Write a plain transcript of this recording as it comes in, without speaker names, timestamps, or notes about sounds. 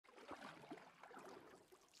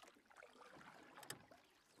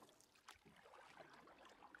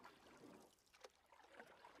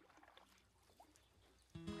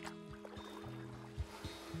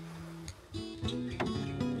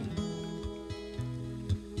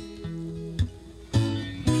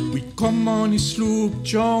come on the Sloop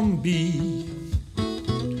John B.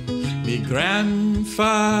 Me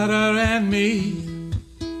grandfather and me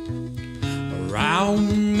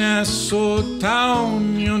around Nassau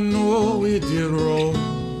town, you know we did roll.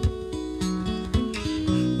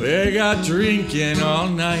 We got drinking all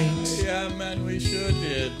night. Yeah, man, we sure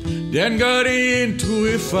did. Then got into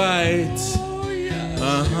a fight. Oh,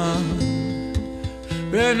 yeah.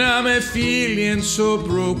 When I'm feeling so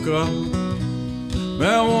broke up,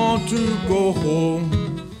 I want to go home.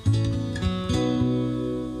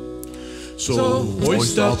 So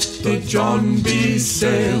hoist up the John B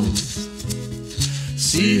sails,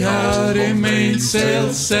 see how the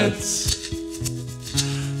mainsail sets.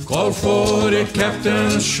 Call for the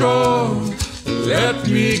captain ashore, let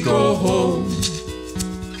me go home.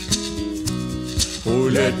 Oh,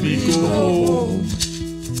 let me go home.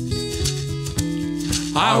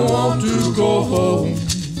 I want to go home.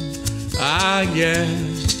 Ah, yeah.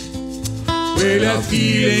 Well, I'm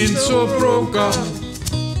feeling so broke up,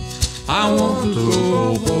 I want to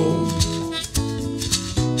go home.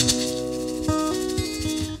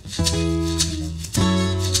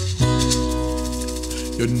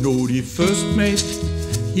 You know the first mate,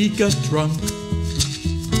 he got drunk.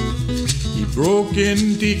 He broke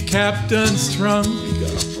in the captain's trunk. You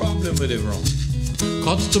got a problem with it, wrong.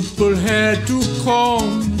 Constable had to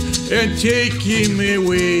come and take him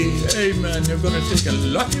away. Hey, man, you're gonna take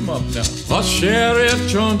and lock him up now. Oh, Sheriff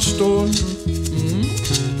Johnstone,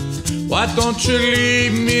 why don't you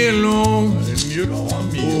leave me alone? You don't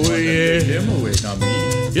want me. Oh, yeah. Take him away, not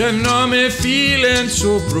me. You know me feeling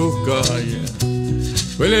so broke up. Oh, yeah.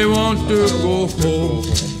 Well, I want to go home.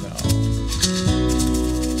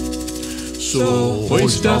 So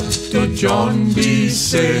hoist up the John B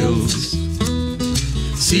sails,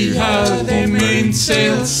 see how the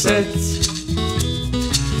mainsail sets.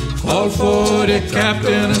 Call for the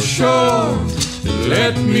captain ashore,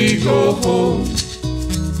 let me go home.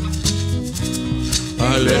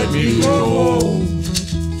 Let me go home.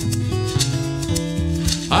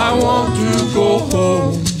 I want to go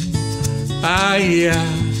home. Ah, yeah.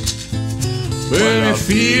 Well, I'm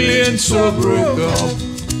feeling so broke up,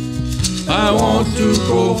 I want to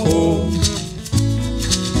go home.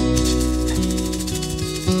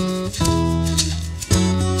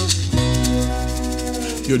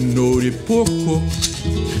 You know the poor cook,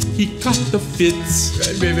 he caught the fits.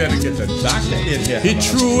 We better get the doctor in here. He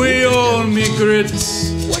threw away all me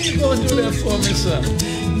grits. What you gonna do that for me, son?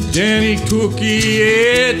 Then he took, he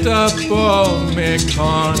ate up all me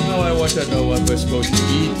corn. Now I want to know what we're supposed to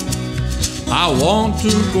eat. I want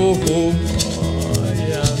to go home. Oh,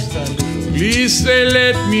 yeah, stand. Please they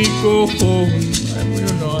let me go home. You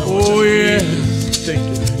know, Oh, yeah. Take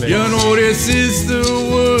You know this is the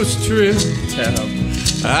worst trip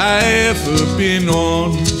I ever been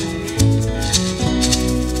on.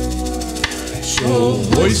 So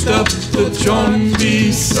hoist up the John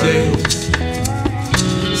B sails,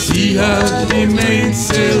 see how the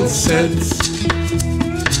mainsail sets.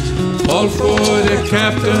 Call for the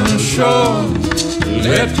captain ashore,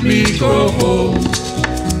 let me go home.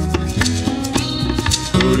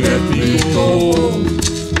 Oh, let me go home.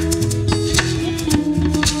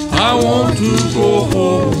 I want to go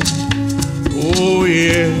home. Oh,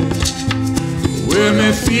 yeah. When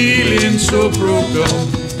I'm feeling so broke up,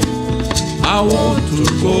 I want to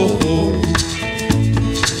go home.